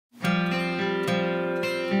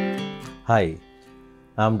Hi,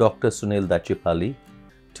 I'm Dr. Sunil Dachepalli.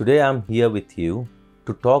 Today I'm here with you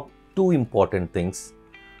to talk two important things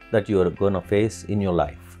that you are going to face in your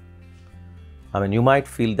life. You might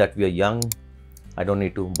feel that we are young, I don't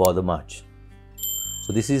need to bother much.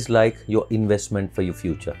 So this is like your investment for your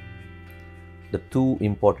future. The two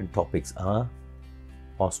important topics are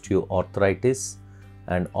osteoarthritis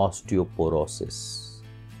and osteoporosis.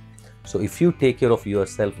 So if you take care of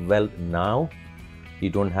yourself well now, you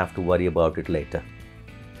don't have to worry about it later.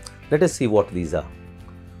 Let us see what these are.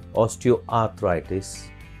 Osteoarthritis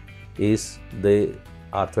is the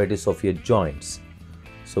arthritis of your joints.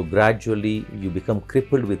 So gradually you become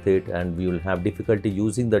crippled with it and you will have difficulty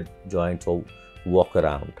using the joints or walk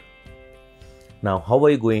around. Now, how are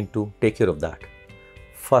you going to take care of that?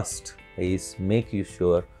 First is make you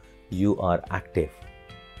sure you are active.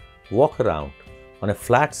 Walk around. On a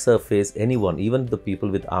flat surface, anyone, even the people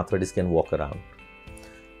with arthritis, can walk around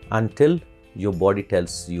until your body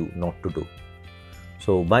tells you not to do.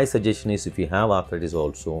 So my suggestion is, if you have arthritis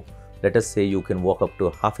also, let us say you can walk up to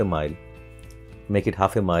half a mile, make it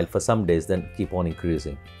half a mile for some days, then keep on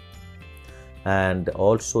increasing. And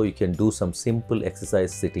also you can do some simple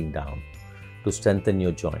exercise sitting down to strengthen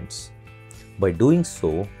your joints. By doing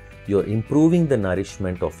so, you're improving the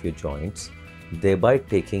nourishment of your joints, thereby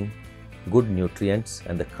taking good nutrients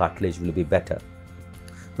and the cartilage will be better.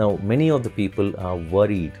 Now, many of the people are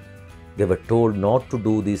worried. They were told not to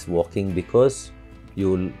do this walking because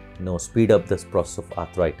you will speed up this process of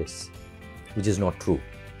arthritis, which is not true.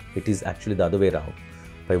 It is actually the other way around.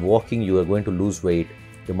 By walking, you are going to lose weight,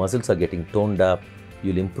 your muscles are getting toned up,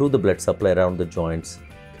 you'll improve the blood supply around the joints,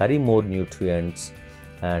 carry more nutrients,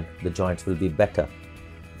 and the joints will be better.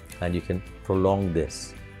 And you can prolong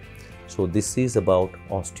this. So this is about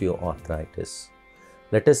osteoarthritis.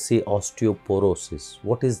 Let us say osteoporosis.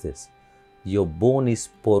 What is this? Your bone is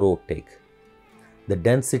porotic. The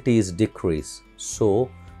density is decreased.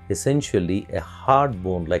 So essentially a hard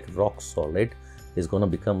bone like rock solid is going to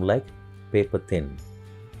become like paper thin.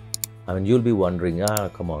 You'll be wondering,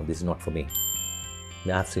 come on, this is not for me.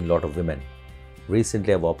 I've seen a lot of women.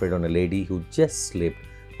 Recently I've operated on a lady who just slipped,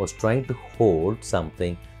 was trying to hold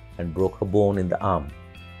something and broke her bone in the arm.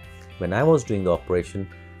 When I was doing the operation,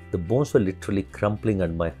 the bones were literally crumpling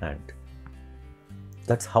under my hand.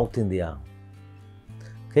 That's how thin they are.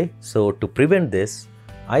 Okay, so to prevent this,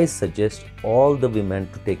 I suggest all the women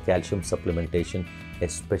to take calcium supplementation,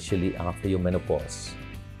 especially after your menopause.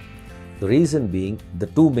 The reason being, the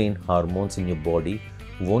two main hormones in your body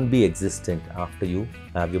won't be existent after you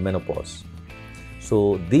have your menopause.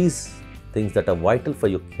 So these things that are vital for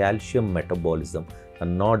your calcium metabolism are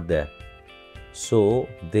not there. So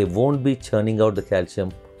they won't be churning out the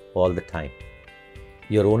calcium all the time.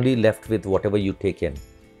 You're only left with whatever you take in,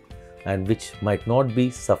 and which might not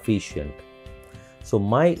be sufficient. So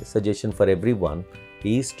my suggestion for everyone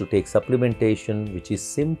is to take supplementation, which is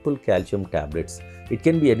simple calcium tablets. It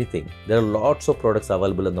can be anything. There are lots of products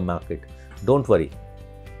available in the market. Don't worry.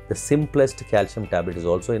 The simplest calcium tablet is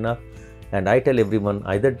also enough. And I tell everyone,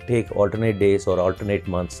 either take alternate days or alternate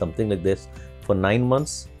months, something like this, for 9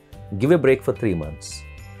 months. Give a break for 3 months.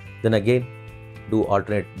 Then again, do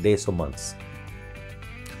alternate days or months.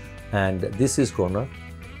 And this is gonna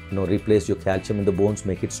replace your calcium in the bones,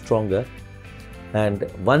 make it stronger. And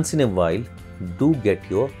once in a while, do get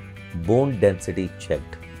your bone density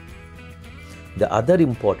checked. The other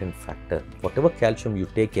important factor, whatever calcium you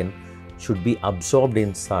take in should be absorbed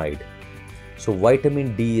inside. So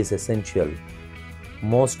vitamin D is essential.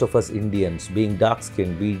 Most of us Indians, being dark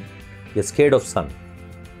skinned, we're scared of sun.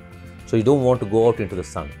 So you don't want to go out into the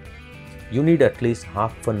sun. You need at least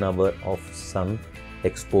half an hour of sun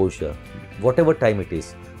exposure, whatever time it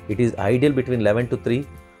is. It is ideal between 11 to 3,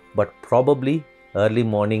 but probably early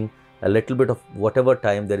morning, a little bit of whatever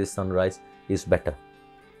time there is sunrise is better.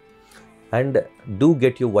 And do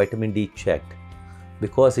get your vitamin D checked,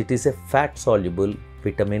 because it is a fat soluble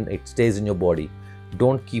vitamin. It stays in your body.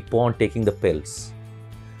 Don't keep on taking the pills,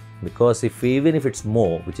 because even if it's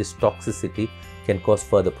more, which is toxicity, can cause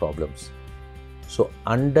further problems. So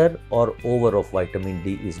under or over of vitamin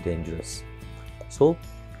D is dangerous. So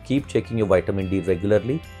keep checking your vitamin D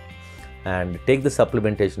regularly and take the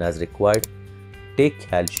supplementation as required. Take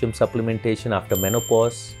calcium supplementation after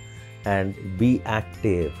menopause and be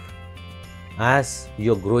active. As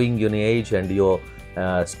you're growing in age and your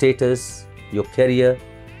status, your career,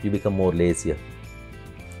 you become more lazier.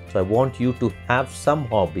 So I want you to have some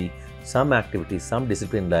hobby, some activity, some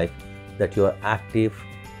discipline in life, that you are active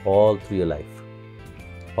all through your life.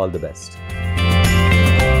 All the best.